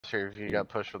last year if you got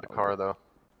pushed with the car, though.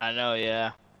 I know,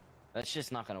 yeah. That's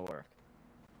just not gonna work.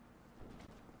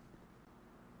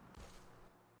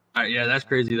 Alright, yeah, that's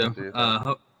crazy though.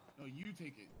 No, you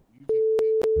take it. You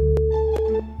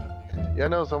take it. Yeah,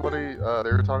 no, somebody,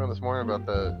 they were talking this morning about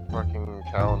the fucking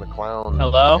cow and the clown.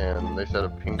 Hello? And they said a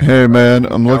pink... Hey man,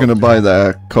 I'm looking to buy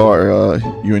that car.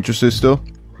 You interested still?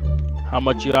 How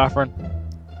much you offering?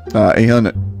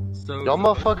 800. So, Y'all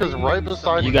motherfuckers right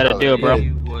beside You gotta do it, bro.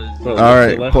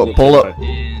 Alright, pull up.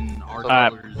 In our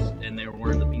colors, and they were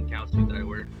wearing the pink cow suit that I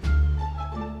wear.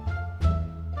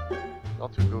 Y'all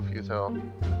too goofy as hell.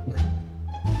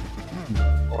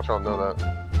 I want y'all to know that.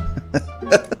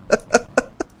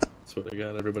 That's what I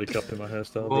got. Everybody copying my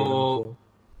hairstyle. Well,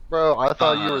 bro, I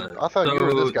thought you were. I thought you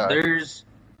were this guy. There's.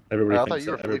 Everybody I thought thinks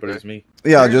you were that everybody's me.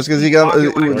 Yeah, just because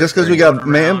we got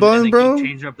man bun, bro.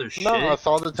 No, I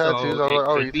saw the tattoos. I was like,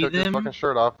 oh, he took his fucking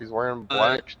shirt off. He's wearing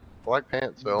black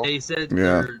pants, though. They said.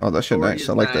 Yeah. Oh, that shit nice.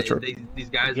 I like that shirt. These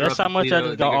guys. Guess how much I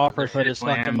just got offered for this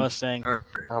fucking Mustang?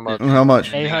 How much? How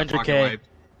much? 800K.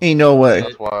 Ain't no way.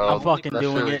 That's wild. I'm fucking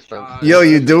doing it. Yo,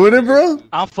 you doing it, bro?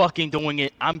 I'm fucking doing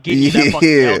it. I'm getting you that fucking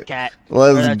Hellcat.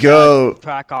 Let's go.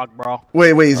 Trackhawk, bro.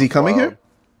 Wait, is he coming here?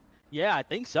 Yeah, I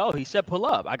think so. He said pull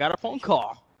up. I got a phone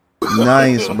call.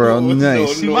 Nice, bro.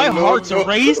 Nice. See, my heart's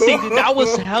racing. That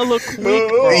was hella quick,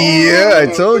 bro. Yeah, I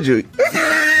told you.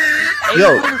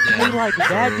 Yo. Like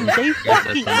that, dude, they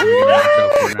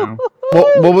fucking.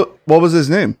 What was his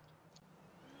name?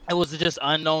 It was just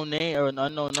unknown name or an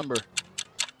unknown number.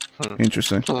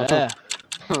 Interesting. Yeah.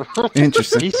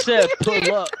 Interesting. He said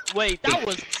pull up. Wait, that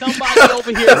was somebody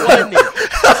over here, wasn't it?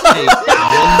 Hey,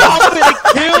 I'm gonna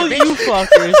kill you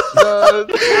fuckers.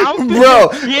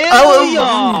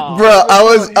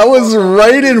 I was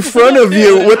right in front of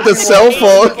you with the cell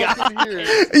phone.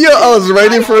 Yo, I was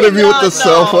right in front of you with the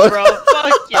cell phone. Bro,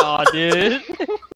 fuck y'all, dude.